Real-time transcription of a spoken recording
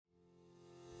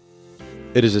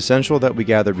It is essential that we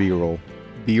gather B-roll.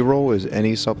 B-roll is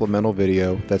any supplemental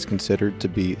video that's considered to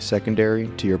be secondary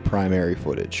to your primary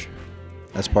footage.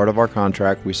 As part of our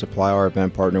contract, we supply our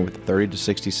event partner with a 30 to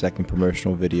 60 second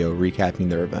promotional video recapping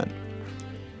their event.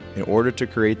 In order to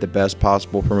create the best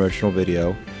possible promotional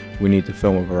video, we need to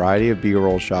film a variety of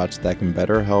B-roll shots that can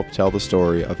better help tell the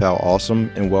story of how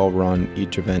awesome and well run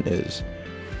each event is.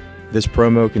 This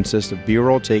promo consists of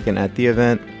B-roll taken at the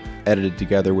event, edited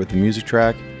together with the music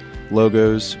track,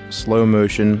 logos, slow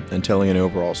motion, and telling an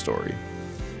overall story.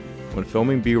 When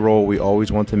filming B-roll, we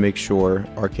always want to make sure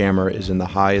our camera is in the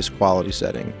highest quality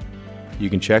setting. You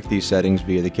can check these settings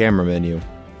via the camera menu.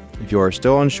 If you are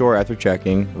still unsure after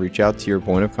checking, reach out to your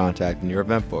point of contact in your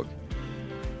event book.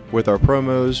 With our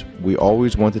promos, we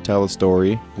always want to tell a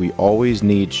story. We always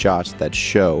need shots that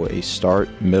show a start,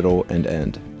 middle, and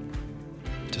end.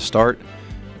 To start,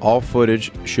 all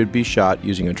footage should be shot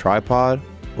using a tripod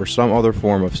or some other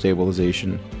form of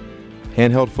stabilization.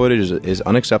 Handheld footage is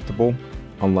unacceptable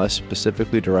unless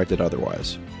specifically directed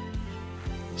otherwise.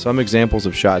 Some examples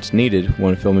of shots needed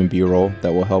when filming B-roll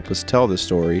that will help us tell this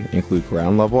story include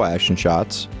ground level action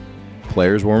shots,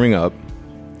 players warming up,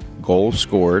 goals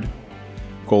scored,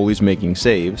 goalies making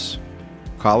saves,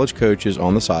 college coaches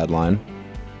on the sideline,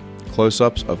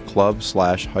 close-ups of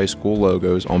club/high school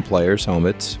logos on players'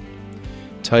 helmets,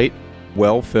 tight,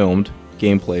 well-filmed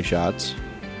gameplay shots,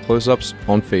 close-ups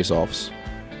on face-offs,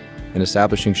 and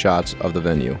establishing shots of the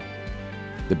venue.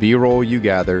 The B-roll you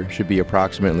gather should be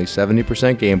approximately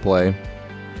 70% gameplay,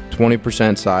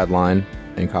 20% sideline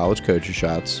and college coaches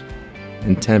shots,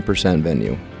 and 10%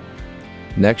 venue.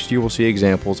 Next, you will see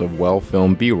examples of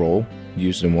well-filmed B-roll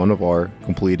used in one of our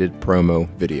completed promo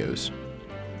videos.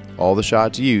 All the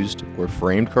shots used were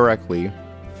framed correctly,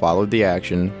 followed the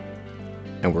action,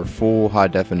 and were full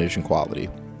high-definition quality.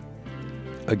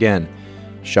 Again,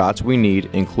 shots we need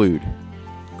include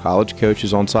college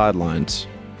coaches on sidelines,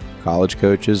 college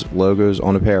coaches' logos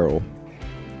on apparel,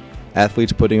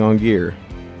 athletes putting on gear,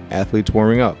 athletes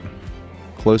warming up,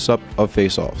 close-up of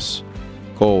face-offs,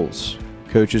 goals,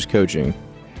 coaches coaching,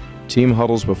 team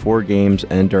huddles before games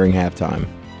and during halftime,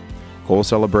 goal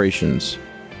celebrations,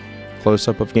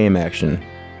 close-up of game action,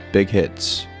 big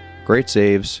hits, great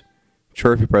saves,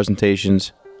 trophy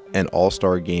presentations, and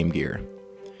all-star game gear.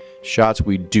 Shots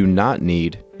we do not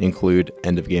need include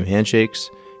end-of-game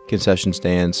handshakes, concession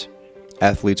stands,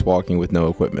 athletes walking with no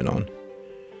equipment on.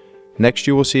 Next,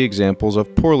 you will see examples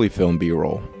of poorly filmed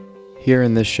B-roll. Here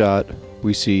in this shot,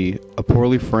 we see a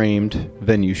poorly framed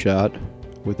venue shot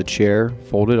with a chair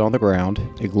folded on the ground,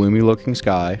 a gloomy looking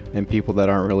sky, and people that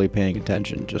aren't really paying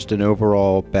attention. Just an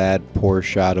overall bad, poor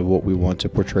shot of what we want to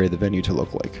portray the venue to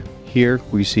look like. Here,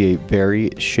 we see a very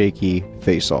shaky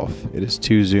face-off. It is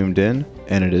too zoomed in,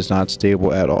 and it is not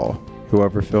stable at all.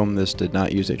 Whoever filmed this did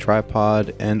not use a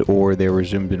tripod and/or they were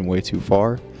zoomed in way too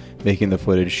far, making the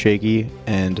footage shaky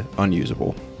and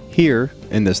unusable. Here,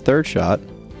 in this third shot,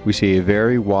 we see a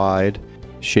very wide,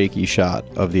 shaky shot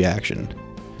of the action.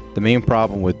 The main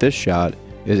problem with this shot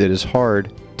is it is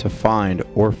hard to find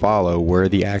or follow where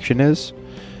the action is,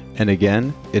 and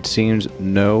again, it seems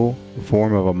no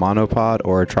form of a monopod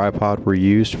or a tripod were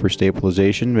used for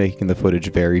stabilization, making the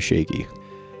footage very shaky.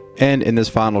 And in this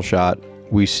final shot,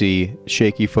 we see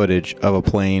shaky footage of a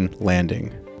plane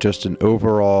landing. Just an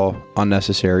overall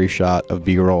unnecessary shot of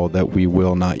B-roll that we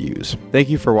will not use. Thank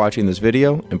you for watching this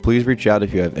video, and please reach out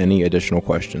if you have any additional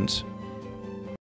questions.